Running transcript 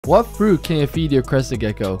What fruit can you feed your Crested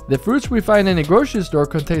Gecko? The fruits we find in a grocery store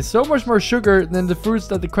contain so much more sugar than the fruits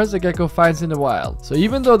that the Crested Gecko finds in the wild. So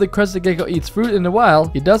even though the Crested Gecko eats fruit in the wild,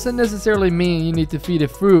 it doesn't necessarily mean you need to feed it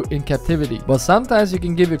fruit in captivity. But sometimes you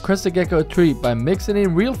can give your Crested Gecko a treat by mixing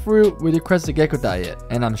in real fruit with your Crested Gecko diet.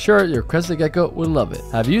 And I'm sure your Crested Gecko will love it.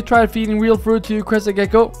 Have you tried feeding real fruit to your Crested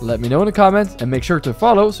Gecko? Let me know in the comments and make sure to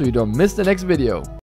follow so you don't miss the next video.